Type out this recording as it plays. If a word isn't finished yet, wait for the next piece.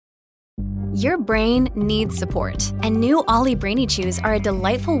Your brain needs support, and new Ollie Brainy Chews are a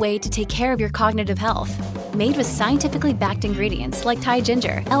delightful way to take care of your cognitive health. Made with scientifically backed ingredients like Thai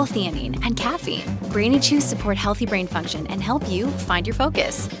ginger, L-theanine, and caffeine, Brainy Chews support healthy brain function and help you find your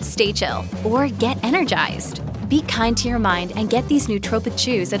focus, stay chill, or get energized. Be kind to your mind and get these nootropic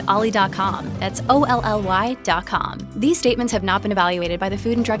chews at ollie.com. That's OLLY.com. These statements have not been evaluated by the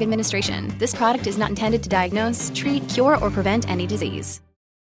Food and Drug Administration. This product is not intended to diagnose, treat, cure, or prevent any disease.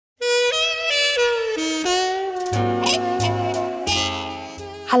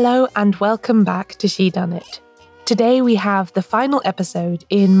 Hello and welcome back to She Done It. Today we have the final episode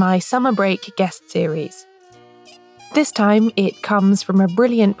in my summer break guest series. This time it comes from a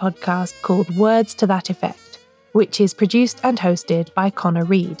brilliant podcast called Words to That Effect, which is produced and hosted by Connor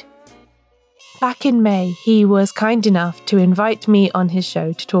Reid. Back in May, he was kind enough to invite me on his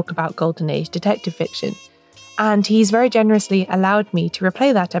show to talk about Golden Age detective fiction, and he's very generously allowed me to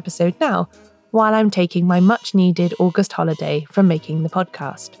replay that episode now, while I'm taking my much-needed August holiday from making the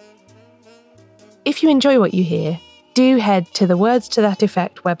podcast. If you enjoy what you hear, do head to the Words to That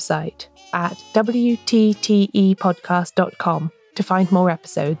Effect website at wttepodcast.com to find more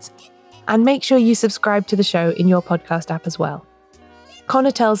episodes, and make sure you subscribe to the show in your podcast app as well.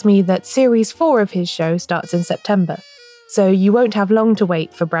 Connor tells me that Series 4 of his show starts in September, so you won't have long to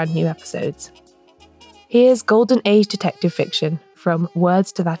wait for brand new episodes. Here's Golden Age detective fiction from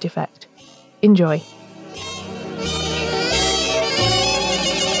Words to That Effect. Enjoy.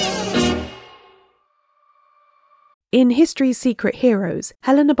 In History's Secret Heroes,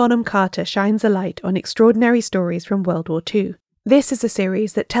 Helena Bonham Carter shines a light on extraordinary stories from World War II. This is a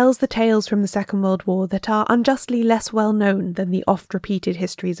series that tells the tales from the Second World War that are unjustly less well known than the oft-repeated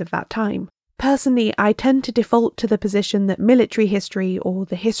histories of that time. Personally, I tend to default to the position that military history, or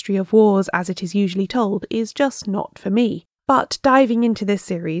the history of wars as it is usually told, is just not for me. But diving into this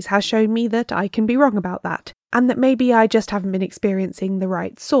series has shown me that I can be wrong about that, and that maybe I just haven't been experiencing the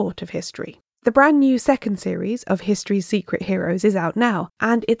right sort of history. The brand new second series of History's Secret Heroes is out now,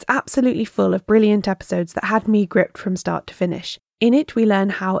 and it's absolutely full of brilliant episodes that had me gripped from start to finish. In it, we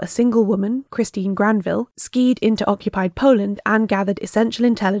learn how a single woman, Christine Granville, skied into occupied Poland and gathered essential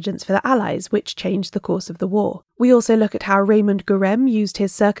intelligence for the Allies, which changed the course of the war. We also look at how Raymond Gurem used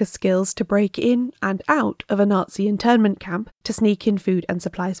his circus skills to break in and out of a Nazi internment camp to sneak in food and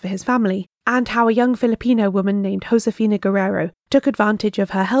supplies for his family, and how a young Filipino woman named Josefina Guerrero took advantage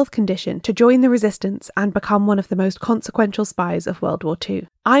of her health condition to join the resistance and become one of the most consequential spies of World War II.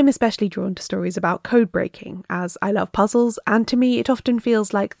 I'm especially drawn to stories about code breaking, as I love puzzles, and to me it often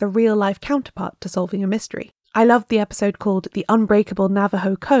feels like the real-life counterpart to solving a mystery. I loved the episode called The Unbreakable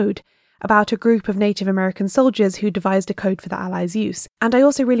Navajo Code, about a group of Native American soldiers who devised a code for the Allies' use. And I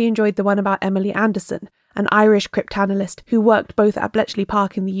also really enjoyed the one about Emily Anderson, an Irish cryptanalyst who worked both at Bletchley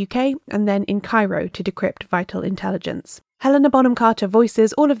Park in the UK and then in Cairo to decrypt vital intelligence. Helena Bonham Carter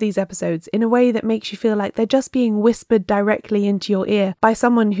voices all of these episodes in a way that makes you feel like they're just being whispered directly into your ear by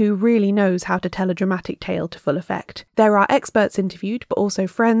someone who really knows how to tell a dramatic tale to full effect. There are experts interviewed, but also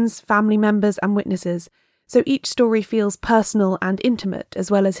friends, family members, and witnesses, so each story feels personal and intimate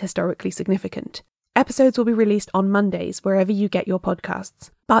as well as historically significant. Episodes will be released on Mondays wherever you get your podcasts.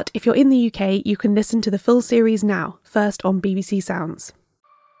 But if you're in the UK, you can listen to the full series now, first on BBC Sounds.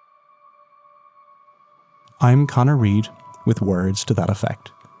 I'm Connor Reid with Words to That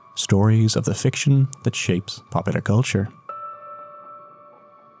Effect. Stories of the fiction that shapes popular culture.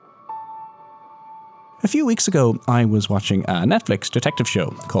 A few weeks ago, I was watching a Netflix detective show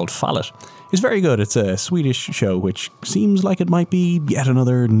called Fallet. It's very good. It's a Swedish show which seems like it might be yet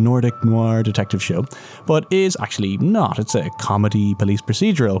another Nordic noir detective show, but is actually not. It's a comedy police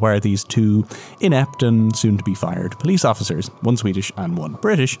procedural where these two inept and soon-to-be-fired police officers, one Swedish and one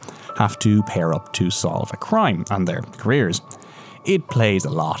British, have to pair up to solve a crime and their careers. It plays a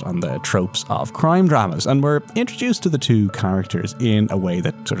lot on the tropes of crime dramas, and we're introduced to the two characters in a way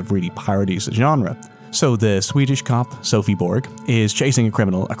that sort of really parodies the genre. So the Swedish cop, Sophie Borg, is chasing a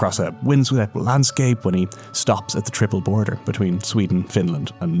criminal across a windswept landscape when he stops at the triple border between Sweden,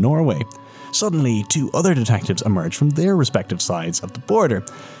 Finland and Norway. Suddenly, two other detectives emerge from their respective sides of the border.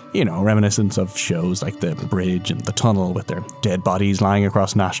 You know, reminiscent of shows like The Bridge and The Tunnel with their dead bodies lying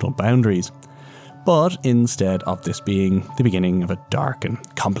across national boundaries. But instead of this being the beginning of a dark and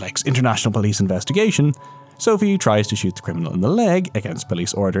complex international police investigation, Sophie tries to shoot the criminal in the leg against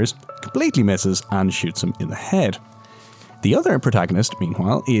police orders, completely misses, and shoots him in the head. The other protagonist,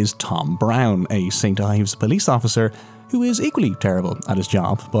 meanwhile, is Tom Brown, a St. Ives police officer who is equally terrible at his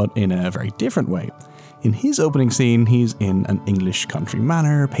job, but in a very different way. In his opening scene, he's in an English country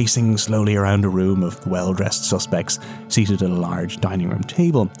manor, pacing slowly around a room of well-dressed suspects seated at a large dining room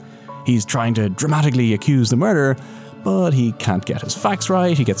table. He's trying to dramatically accuse the murderer, but he can't get his facts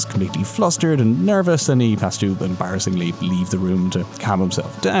right, he gets completely flustered and nervous, and he has to embarrassingly leave the room to calm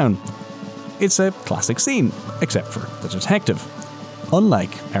himself down. It's a classic scene, except for the detective.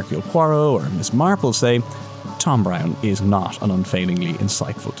 Unlike Hercule Poirot or Miss Marple, say, Tom Brown is not an unfailingly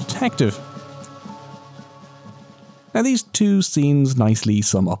insightful detective. Now, these two scenes nicely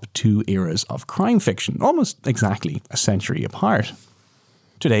sum up two eras of crime fiction, almost exactly a century apart.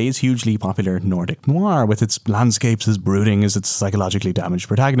 Today's hugely popular Nordic noir, with its landscapes as brooding as its psychologically damaged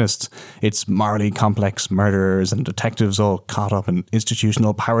protagonists, its morally complex murderers and detectives all caught up in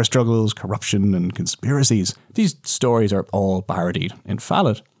institutional power struggles, corruption and conspiracies. These stories are all parodied in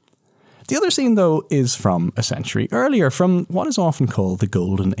Fallout. The other scene, though, is from a century earlier, from what is often called the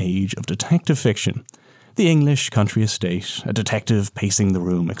golden age of detective fiction. The English country estate, a detective pacing the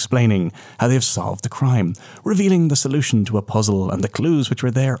room, explaining how they've solved the crime, revealing the solution to a puzzle and the clues which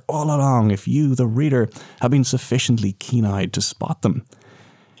were there all along if you, the reader, have been sufficiently keen-eyed to spot them.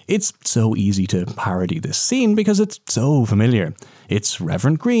 It's so easy to parody this scene because it's so familiar. It's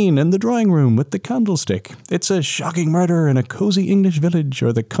Reverend Green in the drawing room with the candlestick. It's a shocking murder in a cosy English village,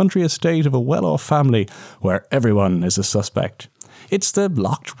 or the country estate of a well-off family where everyone is a suspect. It's the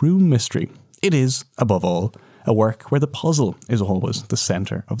locked room mystery. It is, above all, a work where the puzzle is always the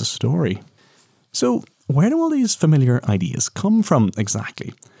centre of the story. So, where do all these familiar ideas come from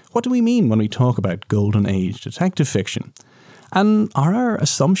exactly? What do we mean when we talk about Golden Age detective fiction? And are our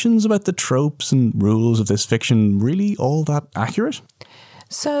assumptions about the tropes and rules of this fiction really all that accurate?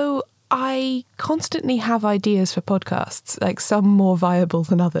 So, I constantly have ideas for podcasts, like some more viable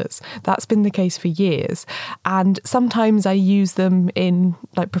than others. That's been the case for years. And sometimes I use them in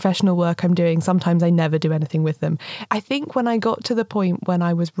like professional work I'm doing. Sometimes I never do anything with them. I think when I got to the point when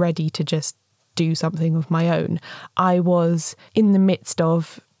I was ready to just do something of my own, I was in the midst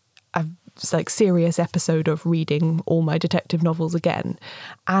of a serious episode of reading all my detective novels again.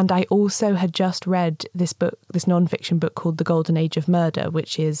 And I also had just read this non-fiction book called The Golden Age of Murder,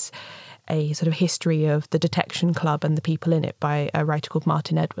 which is a sort of history of the Detection Club and the people in it by a writer called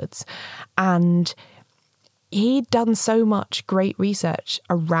Martin Edwards. And he'd done so much great research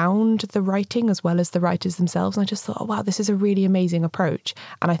around the writing as well as the writers themselves. And I just thought, oh, wow, this is a really amazing approach.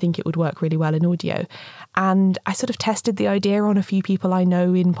 And I think it would work really well in audio. And I sort of tested the idea on a few people I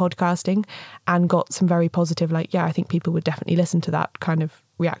know in podcasting and got some very positive, I think people would definitely listen to that kind of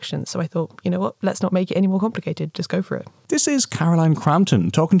reaction. So I thought, you know what, let's not make it any more complicated. Just go for it. This is Caroline Crampton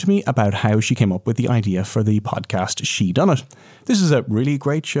talking to me about how she came up with the idea for the podcast She Done It. This is a really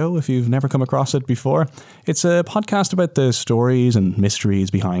great show if you've never come across it before. It's a podcast about the stories and mysteries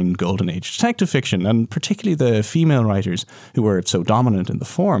behind Golden Age detective fiction, and particularly the female writers who were so dominant in the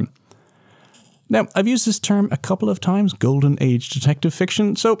form. Now, I've used this term a couple of times, Golden Age detective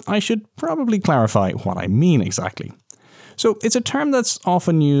fiction, so I should probably clarify what I mean exactly. So it's a term that's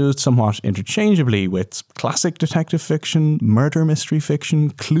often used somewhat interchangeably with classic detective fiction, murder mystery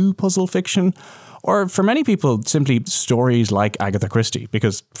fiction, clue puzzle fiction, or for many people, simply stories like Agatha Christie,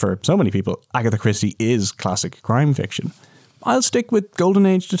 because for so many people, Agatha Christie is classic crime fiction. I'll stick with Golden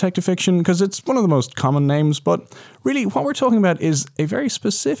Age detective fiction because it's one of the most common names, but really what we're talking about is a very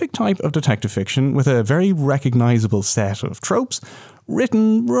specific type of detective fiction with a very recognisable set of tropes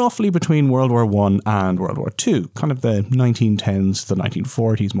written roughly between World War I and World War II, kind of the 1910s to the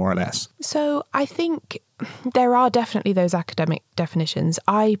 1940s, more or less. So I think there are definitely those academic definitions.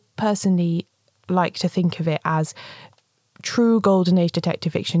 I personally like to think of it as true Golden Age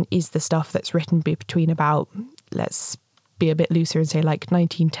detective fiction is the stuff that's written between about, let's be a bit looser and say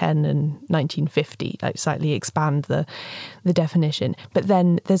 1910 and 1950, slightly expand the definition. But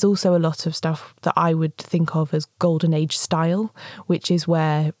then there's also a lot of stuff that I would think of as Golden Age style, which is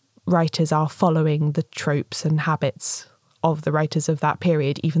where writers are following the tropes and habits of the writers of that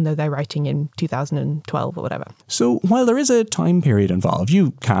period, even though they're writing in 2012 or whatever. So while there is a time period involved,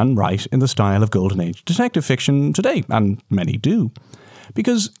 you can write in the style of Golden Age detective fiction today, and many do.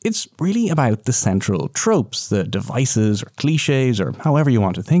 Because it's really about the central tropes, the devices or cliches, or however you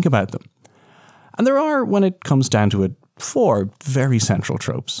want to think about them. And there are, when it comes down to it, 4 very central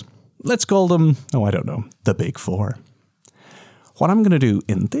tropes. Let's call them, the Big 4. What I'm going to do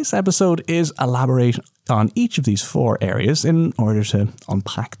in this episode is elaborate on each of these 4 areas in order to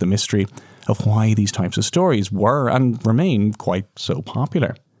unpack the mystery of why these types of stories were and remain quite so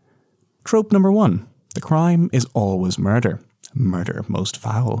popular. Trope number 1. The crime is always murder. Murder most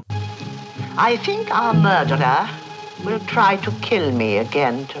foul. I think our murderer will try to kill me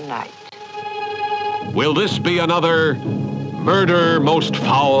again tonight. Will this be another murder most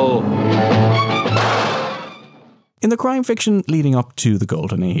foul? In the crime fiction leading up to the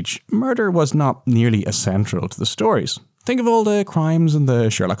Golden Age, murder was not nearly as central to the stories. Think of all the crimes in the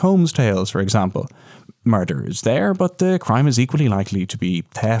Sherlock Holmes tales, for example. Murder is there, but the crime is equally likely to be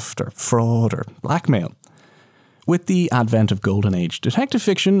theft or fraud or blackmail. With the advent of Golden Age detective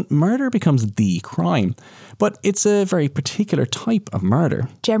fiction, murder becomes the crime, but it's a very particular type of murder.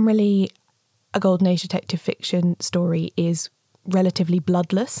 Generally, a Golden Age detective fiction story is relatively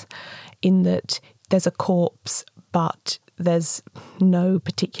bloodless in that there's a corpse, but there's no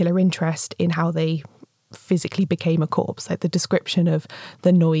particular interest in how they physically became a corpse. Like the description of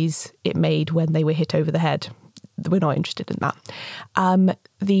the noise it made when they were hit over the head, we're not interested in that.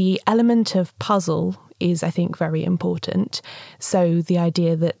 The element of puzzle is, I think, very important. So the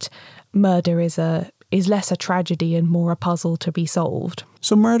idea that murder is less a tragedy and more a puzzle to be solved.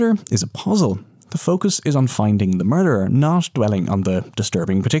 So murder is a puzzle. The focus is on finding the murderer, not dwelling on the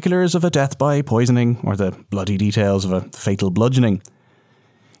disturbing particulars of a death by poisoning or the bloody details of a fatal bludgeoning.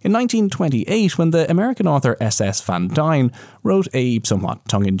 In 1928, when the American author S.S. Van Dyne wrote a somewhat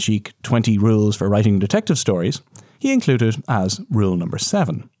tongue-in-cheek 20 rules for writing detective stories, he included as rule number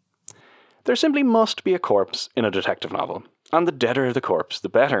 7. There simply must be a corpse in a detective novel, and the deader the corpse, the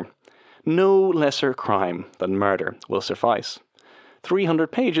better. No lesser crime than murder will suffice.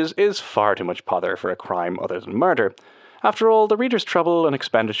 300 pages is far too much pother for a crime other than murder. After all, the reader's trouble and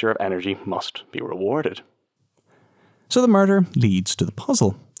expenditure of energy must be rewarded. So the murder leads to the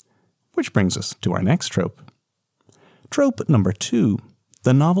puzzle, which brings us to our next trope. Trope number 2.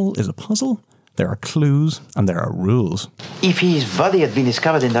 The novel is a puzzle, there are clues, and there are rules. If his body had been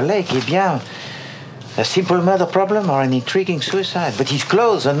discovered in the lake, eh bien, a simple murder problem or an intriguing suicide. But his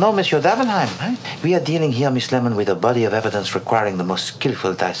clothes are no Monsieur Davenheim. Eh? We are dealing here, Miss Lemon, with a body of evidence requiring the most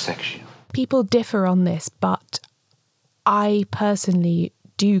skillful dissection. People differ on this, but I personally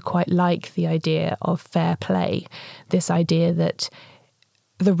do quite like the idea of fair play. This idea that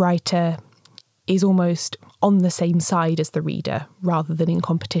the writer is almost on the same side as the reader rather than in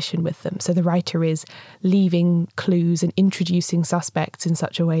competition with them. So the writer is leaving clues and introducing suspects in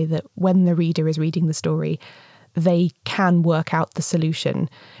such a way that when the reader is reading the story, they can work out the solution,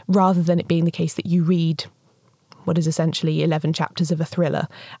 rather than it being the case that you read what is essentially 11 chapters of a thriller,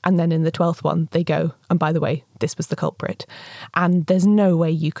 and then in the 12th one they go, and by the way, this was the culprit. And there's no way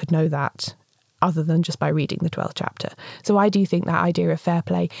you could know that other than just by reading the 12th chapter. So I do think that idea of fair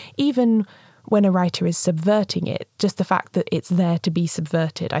play, even when a writer is subverting it, just the fact that it's there to be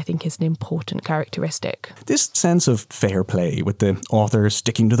subverted, I think is an important characteristic. This sense of fair play, with the author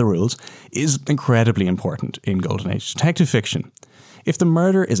sticking to the rules, is incredibly important in Golden Age detective fiction. If the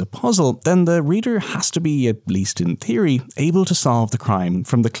murder is a puzzle, then the reader has to be, at least in theory, able to solve the crime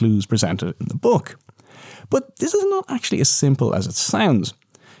from the clues presented in the book. But this is not actually as simple as it sounds.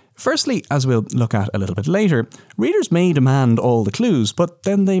 Firstly, as we'll look at a little bit later, readers may demand all the clues, but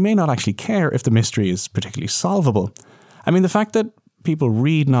then they may not actually care if the mystery is particularly solvable. I mean, the fact that people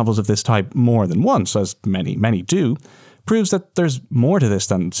read novels of this type more than once, as many do, proves that there's more to this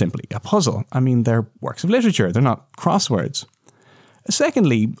than simply a puzzle. I mean, they're works of literature, they're not crosswords.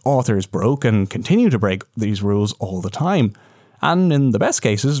 Secondly, authors broke and continue to break these rules all the time. And in the best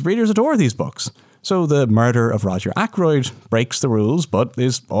cases, readers adore these books. So The Murder of Roger Ackroyd breaks the rules, but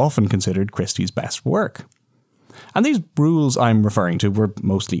is often considered Christie's best work. And these rules I'm referring to were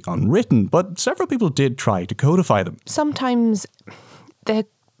mostly unwritten, but several people did try to codify them. Sometimes they're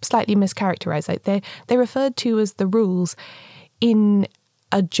slightly mischaracterised. Like they're referred to as the rules in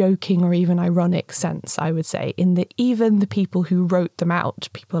a joking or even ironic sense, I would say, in that even the people who wrote them out,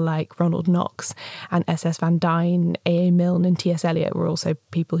 people like Ronald Knox and S.S. Van Dyne, A.A. Milne and T.S. Eliot were also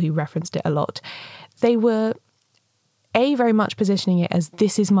people who referenced it a lot. They were very much positioning it as,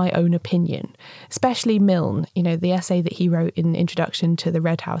 this is my own opinion. Especially Milne, the essay that he wrote in Introduction to the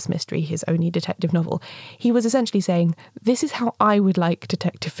Red House Mystery, his only detective novel. He was essentially saying, this is how I would like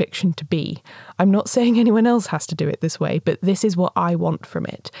detective fiction to be. I'm not saying anyone else has to do it this way, but this is what I want from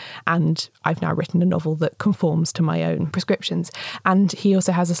it. And I've now written a novel that conforms to my own prescriptions. And he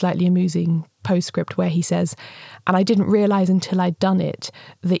also has a slightly amusing postscript where he says, and I didn't realise until I'd done it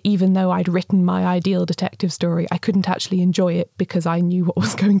that even though I'd written my ideal detective story, I couldn't actually enjoy it because I knew what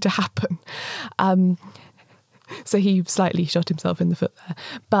was going to happen. So he slightly shot himself in the foot there.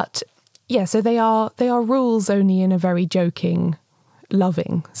 But yeah, so they are rules, only in a very joking,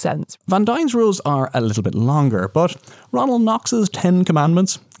 loving sense. Van Dyne's rules are a little bit longer, but Ronald Knox's 10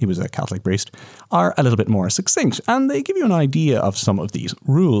 Commandments, he was a Catholic priest, are a little bit more succinct, and they give you an idea of some of these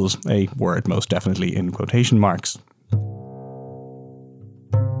rules, a word most definitely in quotation marks.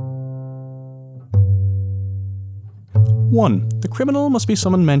 1. The criminal must be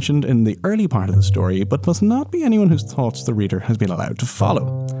someone mentioned in the early part of the story, but must not be anyone whose thoughts the reader has been allowed to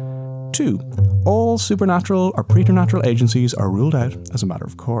follow. 2. All supernatural or preternatural agencies are ruled out as a matter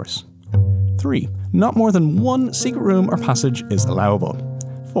of course. 3. Not more than one secret room or passage is allowable.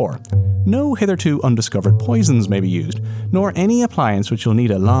 4. No hitherto undiscovered poisons may be used, nor any appliance which will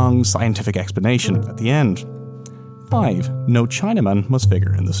need a long scientific explanation at the end. 5. No Chinaman must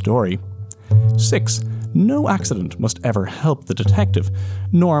figure in the story. 6. No accident must ever help the detective,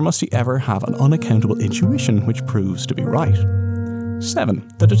 nor must he ever have an unaccountable intuition which proves to be right. 7.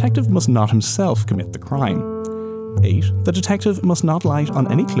 The detective must not himself commit the crime. 8. The detective must not light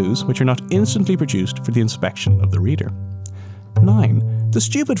on any clues which are not instantly produced for the inspection of the reader. 9. The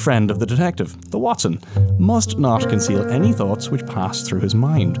stupid friend of the detective, the Watson, must not conceal any thoughts which pass through his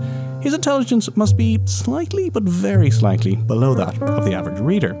mind. His intelligence must be slightly, but very slightly, below that of the average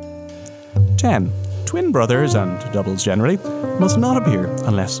reader. 10. Twin brothers, and doubles generally, must not appear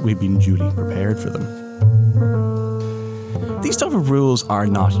unless we've been duly prepared for them. These type of rules are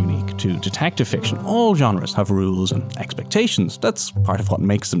not unique to detective fiction. All genres have rules and expectations. That's part of what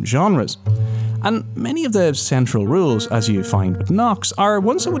makes them genres. And many of the central rules, as you find with Knox, are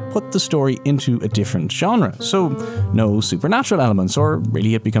ones that would put the story into a different genre. So, no supernatural elements, or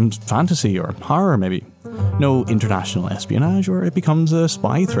really it becomes fantasy or horror maybe. No international espionage, or it becomes a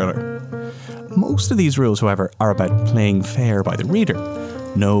spy thriller. Most of these rules, however, are about playing fair by the reader.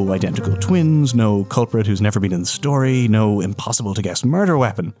 No identical twins, no culprit who's never been in the story, no impossible to guess murder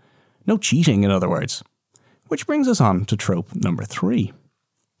weapon. No cheating, in other words. Which brings us on to trope number 3.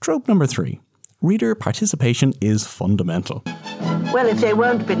 Trope number 3. Reader participation is fundamental. Well, if they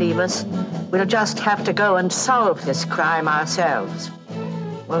won't believe us, we'll just have to go and solve this crime ourselves,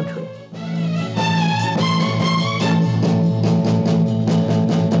 won't we?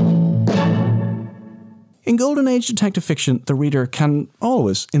 In Golden Age detective fiction, the reader can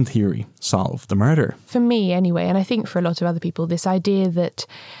always, in theory, solve the murder. For me, anyway, and I think for a lot of other people, this idea that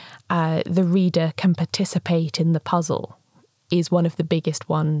the reader can participate in the puzzle is one of the biggest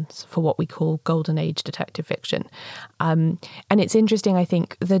ones for what we call Golden Age detective fiction. And it's interesting, I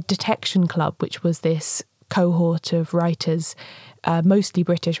think, the Detection Club, which was this cohort of writers, mostly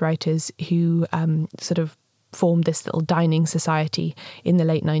British writers, who sort of formed this little dining society in the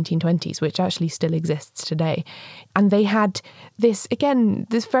late 1920s, which actually still exists today. And they had this, again,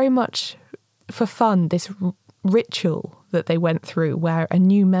 this very much for fun, this ritual that they went through where a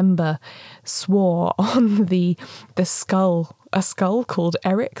new member swore on a skull called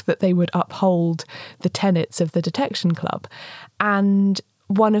Eric, that they would uphold the tenets of the Detection Club. And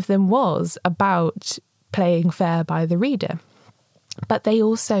one of them was about playing fair by the reader. But they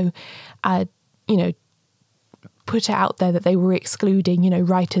also, put it out there that they were excluding,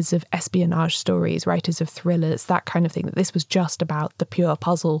 writers of espionage stories, writers of thrillers, that kind of thing, that this was just about the pure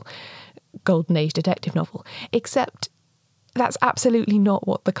puzzle Golden Age detective novel. Except that's absolutely not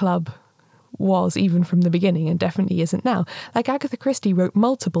what the club was, even from the beginning, and definitely isn't now. Like, Agatha Christie wrote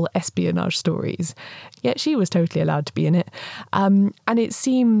multiple espionage stories, yet she was totally allowed to be in it. And it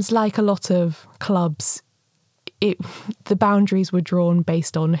seems like a lot of clubs, the boundaries were drawn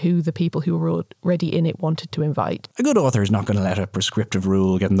based on who the people who were already in it wanted to invite. A good author is not going to let a prescriptive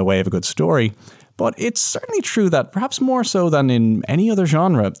rule get in the way of a good story, but it's certainly true that, perhaps more so than in any other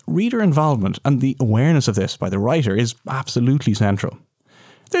genre, reader involvement and the awareness of this by the writer is absolutely central.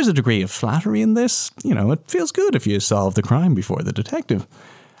 There's a degree of flattery in this. It feels good if you solve the crime before the detective.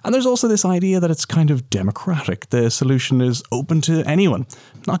 And there's also this idea that it's kind of democratic. The solution is open to anyone,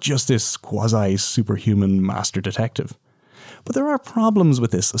 not just this quasi-superhuman master detective. But there are problems with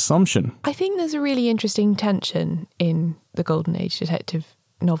this assumption. I think there's a really interesting tension in the Golden Age detective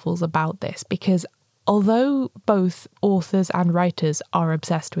novels about this, because although both authors and writers are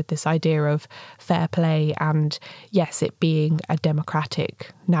obsessed with this idea of fair play and, yes, it being a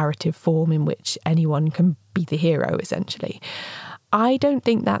democratic narrative form in which anyone can be the hero, essentially, I don't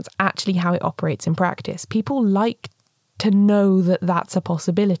think that's actually how it operates in practice. People like to know that that's a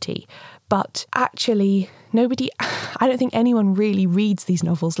possibility, but actually I don't think anyone really reads these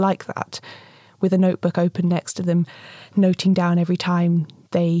novels like that, with a notebook open next to them, noting down every time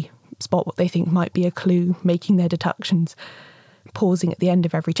they spot what they think might be a clue, making their deductions, pausing at the end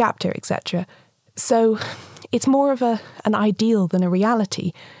of every chapter, etc. So it's more of an ideal than a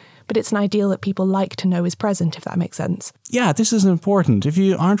reality. But it's an ideal that people like to know is present, if that makes sense. Yeah, this is important. If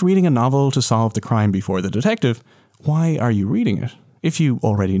you aren't reading a novel to solve the crime before the detective, why are you reading it? If you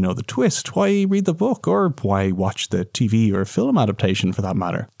already know the twist, why read the book? Or why watch the TV or film adaptation, for that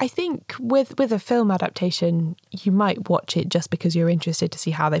matter? I think with a film adaptation, you might watch it just because you're interested to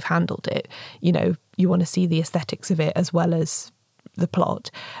see how they've handled it. You you want to see the aesthetics of it as well as the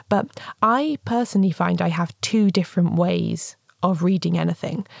plot. But I personally find I have two different ways of reading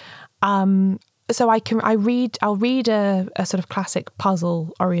anything. So I'll read a sort of classic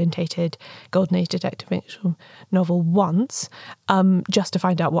puzzle-orientated Golden Age detective fiction novel once, just to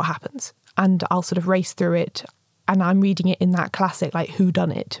find out what happens. And I'll sort of race through it, and I'm reading it in that classic, like,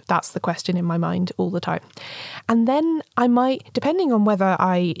 whodunit? That's the question in my mind all the time. And then I might, depending on whether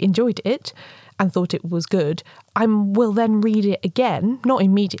I enjoyed it and thought it was good, I will then read it again, not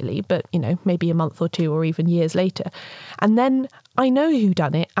immediately, but, maybe a month or two or even years later. And then I know who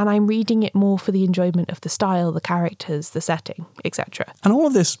done it, and I'm reading it more for the enjoyment of the style, the characters, the setting, etc. And all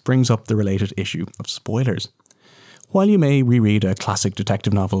of this brings up the related issue of spoilers. While you may reread a classic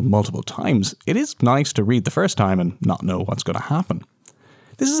detective novel multiple times, it is nice to read the first time and not know what's going to happen.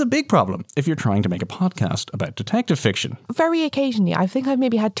 This is a big problem if you're trying to make a podcast about detective fiction. Very occasionally, I think I've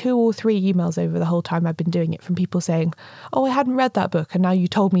maybe had 2 or 3 emails over the whole time I've been doing it from people saying, oh, I hadn't read that book and now you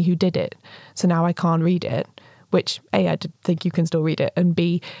told me who did it, so now I can't read it. Which, A, I did think you can still read it, and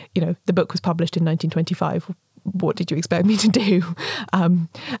B, the book was published in 1925. What did you expect me to do?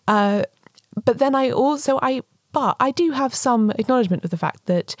 But then But I do have some acknowledgement of the fact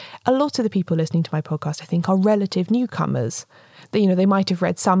that a lot of the people listening to my podcast, I think, are relative newcomers. They might have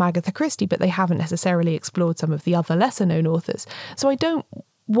read some Agatha Christie, but they haven't necessarily explored some of the other lesser-known authors. So I don't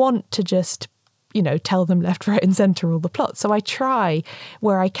want to just, tell them left, right and centre all the plot. So I try,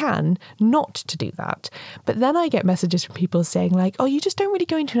 where I can, not to do that. But then I get messages from people saying, like, oh, you just don't really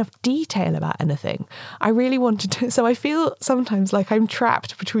go into enough detail about anything. I really wanted to. So I feel sometimes like I'm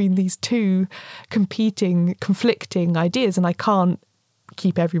trapped between these two conflicting ideas, and I can't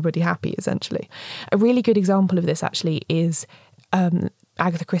keep everybody happy, essentially. A really good example of this, actually, is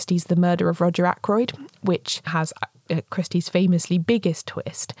Agatha Christie's The Murder of Roger Ackroyd, which has Christie's famously biggest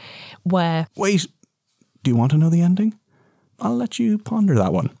twist, where... Wait, do you want to know the ending? I'll let you ponder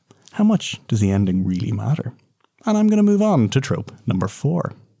that one. How much does the ending really matter? And I'm going to move on to trope number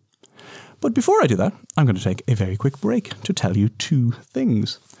 4. But before I do that, I'm going to take a very quick break to tell you 2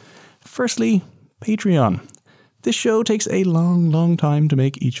 things. Firstly, Patreon. This show takes a long time to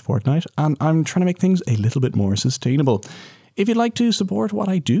make each fortnight, and I'm trying to make things a little bit more sustainable. If you'd like to support what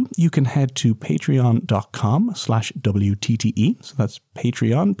I do, you can head to patreon.com/WTTE. So that's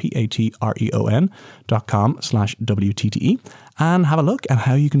Patreon, patreon.com/WTTE, and have a look at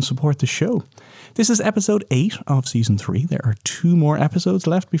how you can support the show. This is episode 8 of season 3. There are 2 more episodes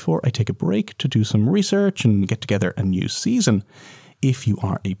left before I take a break to do some research and get together a new season. If you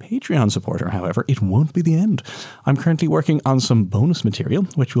are a Patreon supporter, however, it won't be the end. I'm currently working on some bonus material,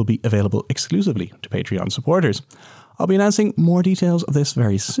 which will be available exclusively to Patreon supporters. I'll be announcing more details of this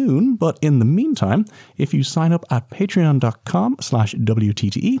very soon, but in the meantime, if you sign up at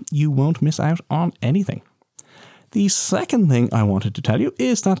patreon.com/WTTE, you won't miss out on anything. The second thing I wanted to tell you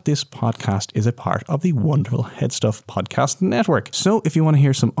is that this podcast is a part of the wonderful Headstuff Podcast Network. So if you want to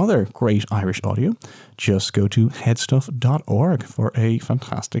hear some other great Irish audio, just go to headstuff.org for a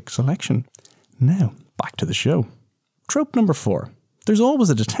fantastic selection. Now, back to the show. Trope number 4. There's always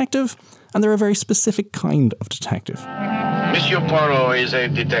a detective, and they're a very specific kind of detective. Monsieur Poirot is a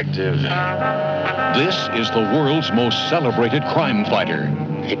detective. This is the world's most celebrated crime fighter.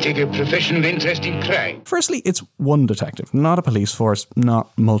 I take a professional interest in crime. Firstly, it's one detective, not a police force,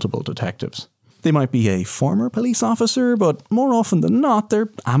 not multiple detectives. They might be a former police officer, but more often than not, they're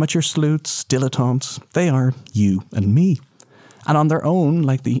amateur sleuths, dilettantes. They are you and me. And on their own,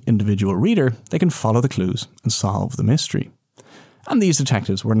 like the individual reader, they can follow the clues and solve the mystery. And these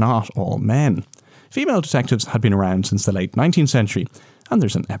detectives were not all men. Female detectives had been around since the late 19th century, and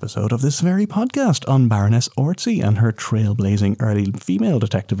there's an episode of this very podcast on Baroness Orczy and her trailblazing early female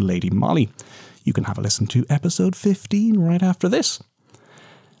detective Lady Molly. You can have a listen to episode 15 right after this.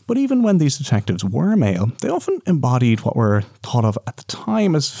 But even when these detectives were male, they often embodied what were thought of at the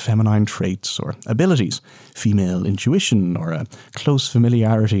time as feminine traits or abilities, female intuition or a close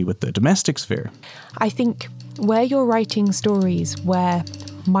familiarity with the domestic sphere. I think where you're writing stories where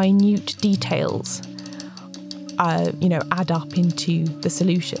minute details add up into the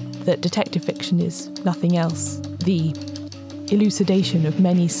solution, that detective fiction is nothing else, the elucidation of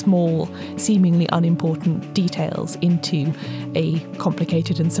many small, seemingly unimportant details into a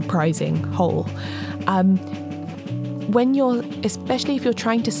complicated and surprising whole. Especially if you're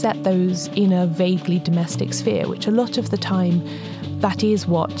trying to set those in a vaguely domestic sphere, which a lot of the time that is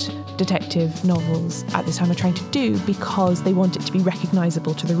what detective novels at this time are trying to do because they want it to be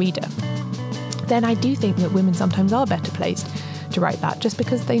recognisable to the reader, then I do think that women sometimes are better placed to write that, just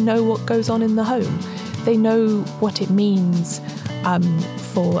because they know what goes on in the home. They know what it means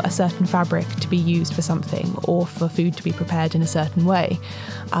for a certain fabric to be used for something or for food to be prepared in a certain way,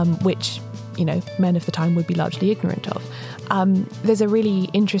 which, men of the time would be largely ignorant of. There's a really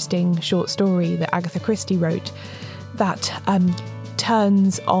interesting short story that Agatha Christie wrote that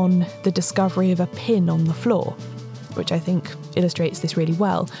turns on the discovery of a pin on the floor, which I think illustrates this really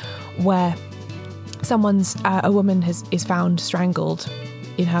well, where a woman is found strangled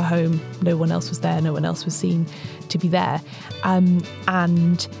in her home. No one else was there, no one else was seen to be there.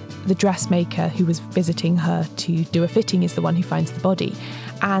 And the dressmaker who was visiting her to do a fitting is the one who finds the body.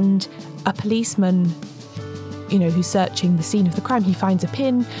 And a policeman, who's searching the scene of the crime, he finds a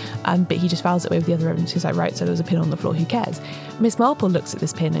pin, but he just files it away with the other evidence. He's like, right, so there was a pin on the floor, who cares? Miss Marple looks at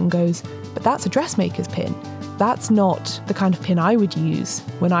this pin and goes, but that's a dressmaker's pin. That's not the kind of pin I would use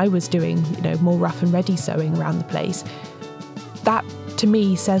when I was doing, more rough and ready sewing around the place. That, to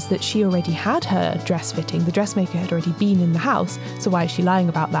me, says that she already had her dress fitting. The dressmaker had already been in the house, so why is she lying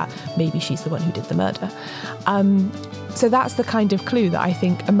about that? Maybe she's the one who did the murder. So that's the kind of clue that I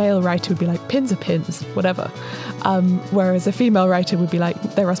think a male writer would be like, pins are pins, whatever. Whereas a female writer would be like,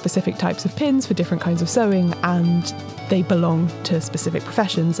 there are specific types of pins for different kinds of sewing and they belong to specific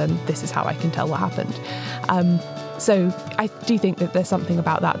professions and this is how I can tell what happened. So I do think that there's something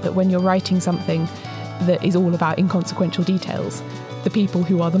about that when you're writing something that is all about inconsequential details, the people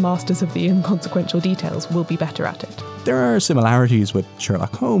who are the masters of the inconsequential details will be better at it. There are similarities with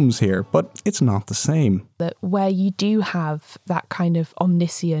Sherlock Holmes here, but it's not the same. That where you do have that kind of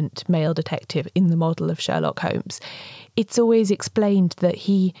omniscient male detective in the model of Sherlock Holmes, it's always explained that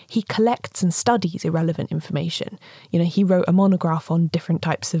he collects and studies irrelevant information. He wrote a monograph on different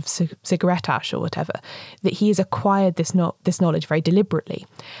types of cigarette ash or whatever, that he has acquired this knowledge very deliberately.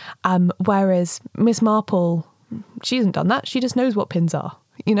 Whereas Miss Marple, she hasn't done that. She just knows what pins are.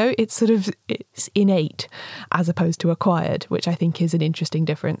 It's innate as opposed to acquired, which I think is an interesting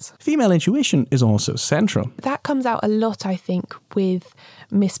difference. Female intuition is also central. That comes out a lot, I think, with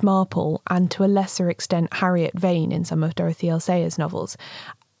Miss Marple and to a lesser extent Harriet Vane in some of Dorothy L. Sayers' novels,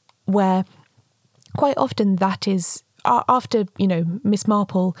 where quite often that is after, Miss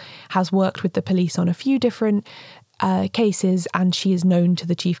Marple has worked with the police on a few different cases and she is known to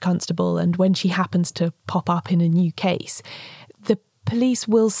the chief constable, and when she happens to pop up in a new case, the police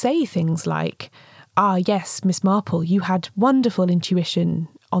will say things like, yes, Miss Marple, you had wonderful intuition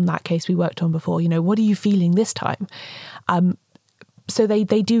on that case we worked on before, what are you feeling this time? So they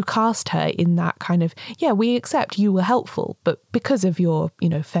do cast her in that kind of, we accept you were helpful, but because of your,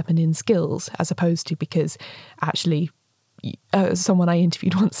 feminine skills, as opposed to because actually someone I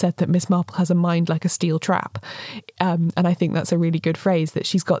interviewed once said that Miss Marple has a mind like a steel trap. And I think that's a really good phrase, that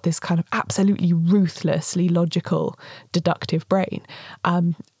she's got this kind of absolutely ruthlessly logical, deductive brain.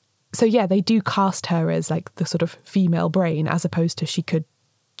 So they do cast her as like the sort of female brain, as opposed to she could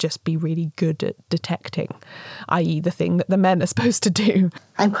just be really good at detecting, i.e. the thing that the men are supposed to do.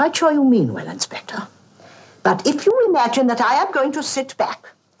 I'm quite sure you mean well, Inspector. But if you imagine that I am going to sit back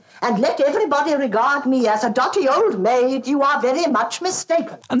and let everybody regard me as a dotty old maid, you are very much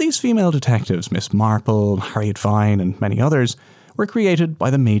mistaken. And these female detectives, Miss Marple, Harriet Vine and many others, were created by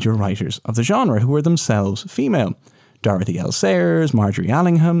the major writers of the genre who were themselves female. Dorothy L. Sayers, Marjorie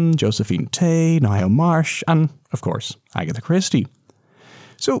Allingham, Josephine Tey, Ngaio Marsh and, of course, Agatha Christie.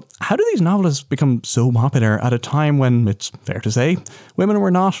 So how do these novelists become so popular at a time when, it's fair to say, women were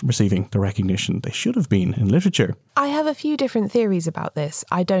not receiving the recognition they should have been in literature? I have a few different theories about this.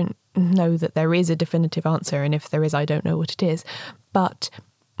 I don't know that there is a definitive answer, and if there is, I don't know what it is. But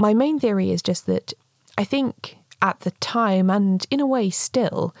my main theory is just that I think at the time, and in a way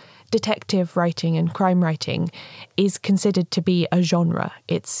still, detective writing and crime writing is considered to be a genre.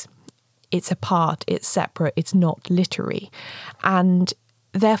 It's apart, it's separate, it's not literary. And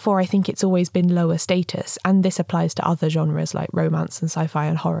therefore, I think it's always been lower status, and this applies to other genres like romance and sci-fi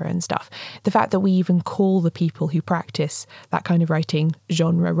and horror and stuff. The fact that we even call the people who practice that kind of writing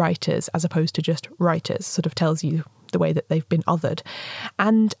genre writers as opposed to just writers sort of tells you the way that they've been othered.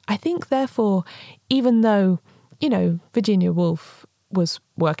 And I think, therefore, even though, Virginia Woolf was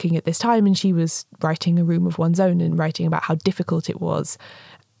working at this time and she was writing A Room of One's Own and writing about how difficult it was,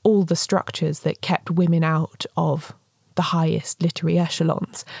 all the structures that kept women out of the highest literary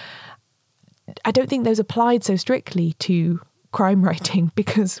echelons, I don't think those applied so strictly to crime writing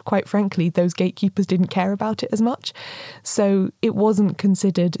because, quite frankly, those gatekeepers didn't care about it as much. So it wasn't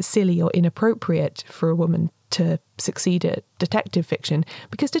considered silly or inappropriate for a woman to succeed at detective fiction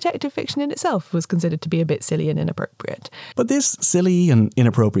because detective fiction in itself was considered to be a bit silly and inappropriate. But this silly and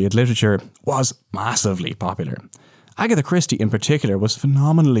inappropriate literature was massively popular. Agatha Christie in particular was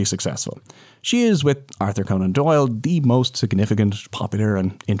phenomenally successful. She is, with Arthur Conan Doyle, the most significant, popular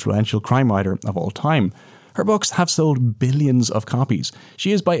and influential crime writer of all time. Her books have sold billions of copies.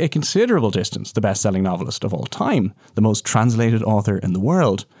 She is by a considerable distance the best-selling novelist of all time, the most translated author in the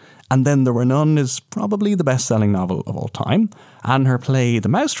world. And Then There Were None is probably the best-selling novel of all time, and her play The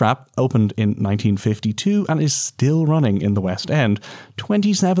Mousetrap opened in 1952 and is still running in the West End,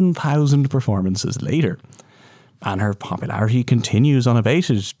 27,000 performances later. And her popularity continues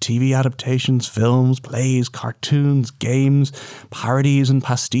unabated. TV adaptations, films, plays, cartoons, games, parodies and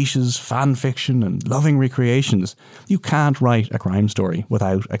pastiches, fan fiction and loving recreations. You can't write a crime story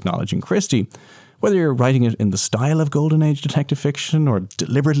without acknowledging Christie. Whether you're writing it in the style of Golden Age detective fiction or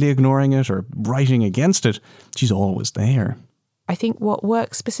deliberately ignoring it or writing against it, she's always there. I think what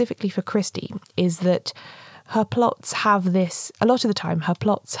works specifically for Christie is that her plots have this, a lot of the time, her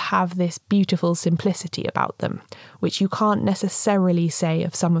plots have this beautiful simplicity about them, which you can't necessarily say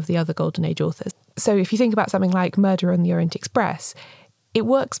of some of the other Golden Age authors. So if you think about something like Murder on the Orient Express, it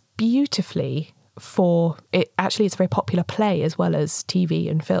works beautifully for it. Actually, it's a very popular play as well as TV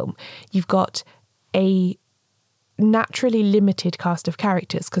and film. You've got a naturally limited cast of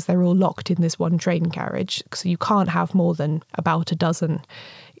characters because they're all locked in this one train carriage. So you can't have more than about a dozen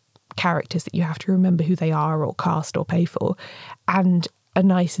characters that you have to remember who they are or cast or pay for, and a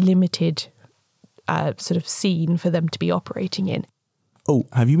nice limited sort of scene for them to be operating in. Oh,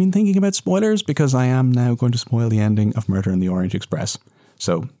 have you been thinking about spoilers? Because I am now going to spoil the ending of Murder on the Orient Express.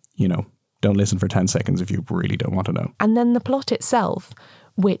 So, don't listen for 10 seconds if you really don't want to know. And then the plot itself,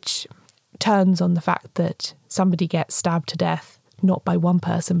 which turns on the fact that somebody gets stabbed to death, not by one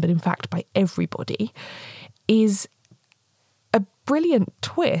person, but in fact by everybody, is a brilliant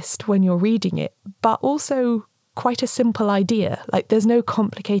twist when you're reading it, but also quite a simple idea. Like, there's no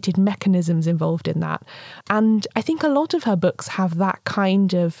complicated mechanisms involved in that. And I think a lot of her books have that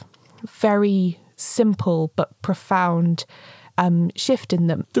kind of very simple but profound shift in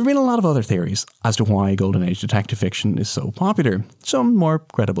them. There have been a lot of other theories as to why Golden Age detective fiction is so popular, some more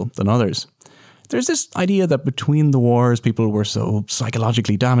credible than others. There's this idea that between the wars, people were so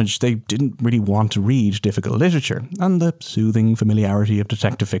psychologically damaged they didn't really want to read difficult literature, and the soothing familiarity of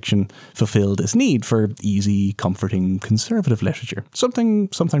detective fiction fulfilled this need for easy, comforting, conservative literature, something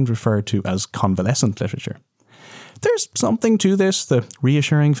sometimes referred to as convalescent literature. There's something to this, the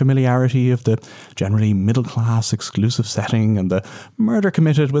reassuring familiarity of the generally middle-class exclusive setting and the murder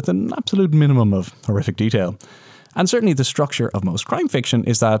committed with an absolute minimum of horrific detail. And certainly the structure of most crime fiction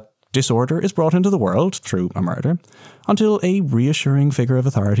is that disorder is brought into the world through a murder until a reassuring figure of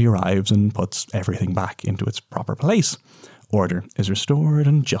authority arrives and puts everything back into its proper place. Order is restored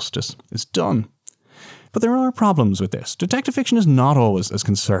and justice is done. But there are problems with this. Detective fiction is not always as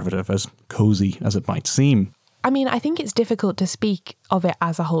conservative, as cosy as it might seem. I mean, I think it's difficult to speak of it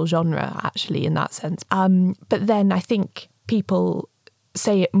as a whole genre, actually, in that sense. But then I think people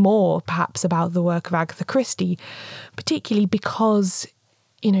say it more, perhaps, about the work of Agatha Christie, particularly because,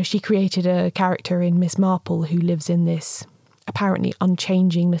 she created a character in Miss Marple who lives in this apparently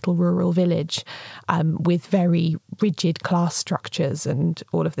unchanging little rural village with very rigid class structures and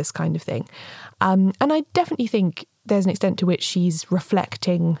all of this kind of thing. And I definitely think there's an extent to which she's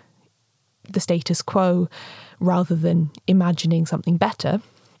reflecting the status quo rather than imagining something better.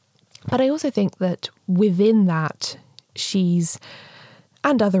 But I also think that within that, she's,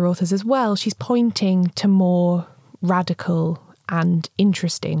 and other authors as well, she's pointing to more radical and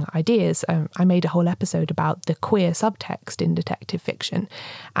interesting ideas. I made a whole episode about the queer subtext in detective fiction,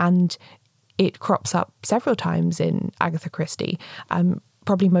 and it crops up several times in Agatha Christie,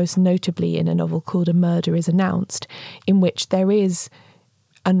 probably most notably in a novel called A Murder is Announced, in which there is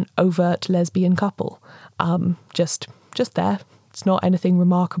an overt lesbian couple, just there. It's not anything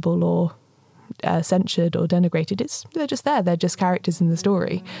remarkable or censured or denigrated. They're just there. They're just characters in the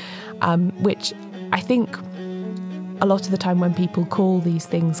story, which I think a lot of the time when people call these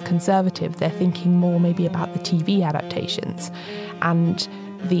things conservative, they're thinking more maybe about the TV adaptations and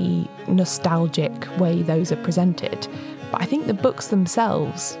the nostalgic way those are presented. But I think the books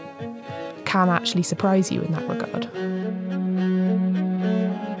themselves can actually surprise you in that regard.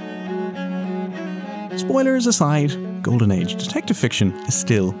 Spoilers aside, Golden Age detective fiction is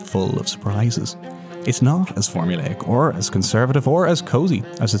still full of surprises. It's not as formulaic or as conservative or as cosy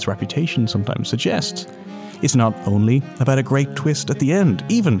as its reputation sometimes suggests. It's not only about a great twist at the end,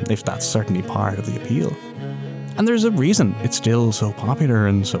 even if that's certainly part of the appeal. And there's a reason it's still so popular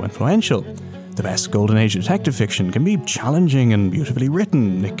and so influential. The best Golden Age detective fiction can be challenging and beautifully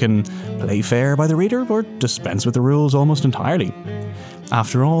written. It can play fair by the reader or dispense with the rules almost entirely.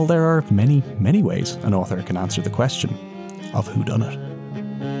 After all, there are many, many ways an author can answer the question of whodunit.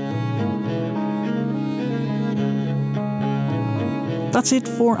 That's it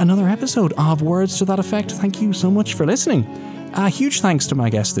for another episode of Words to That Effect. Thank you so much for listening. A huge thanks to my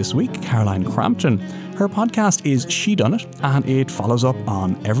guest this week, Caroline Crampton. Her podcast is She Done It, and it follows up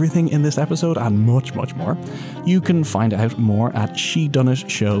on everything in this episode and much, much more. You can find out more at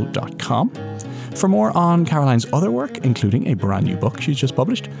shedonitshow.com. For more on Caroline's other work, including a brand new book she's just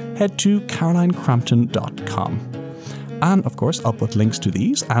published, head to carolinecrampton.com. And of course, I'll put links to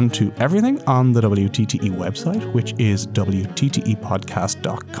these and to everything on the WTTE website, which is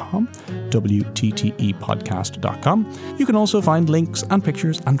WTTEpodcast.com, WTTEpodcast.com. You can also find links and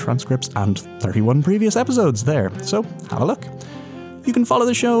pictures and transcripts and 31 previous episodes there, so have a look. You can follow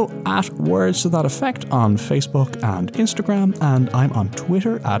the show at Words to That Effect on Facebook and Instagram, and I'm on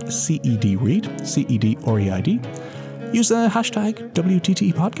Twitter at CEDReid, CEDReid. Use the hashtag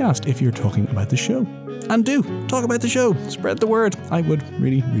WTTE Podcast if you're talking about the show. And do talk about the show. Spread the word. I would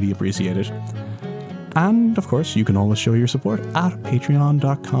really, really appreciate it. And of course, you can always show your support at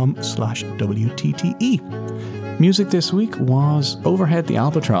patreon.com/WTTE. Music this week was Overhead the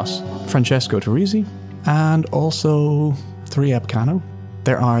Albatross, Francesco Teresi, and also 3Ep Cano.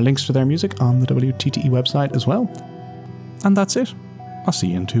 There are links to their music on the WTTE website as well. And that's it. I'll see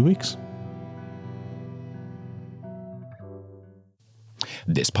you in 2 weeks.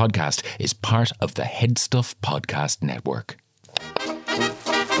 This podcast is part of the Headstuff Podcast Network.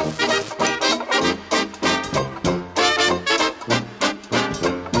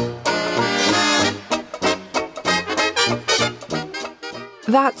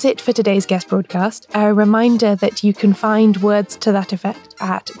 That's it for today's guest broadcast. A reminder that you can find Words to That Effect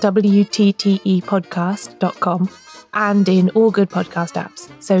at WTTEpodcast.com and in all good podcast apps,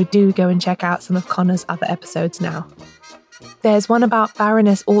 so do go and check out some of Connor's other episodes now. There's one about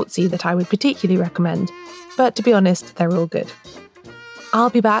Baroness Orczy that I would particularly recommend, but to be honest, they're all good.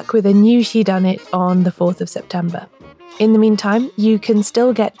 I'll be back with a new She Done It on the 4th of September. In the meantime, you can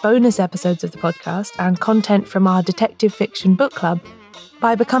still get bonus episodes of the podcast and content from our detective fiction book club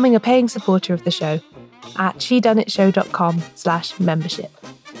by becoming a paying supporter of the show at shedonitshow.com/membership.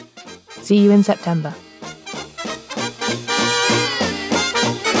 See you in September.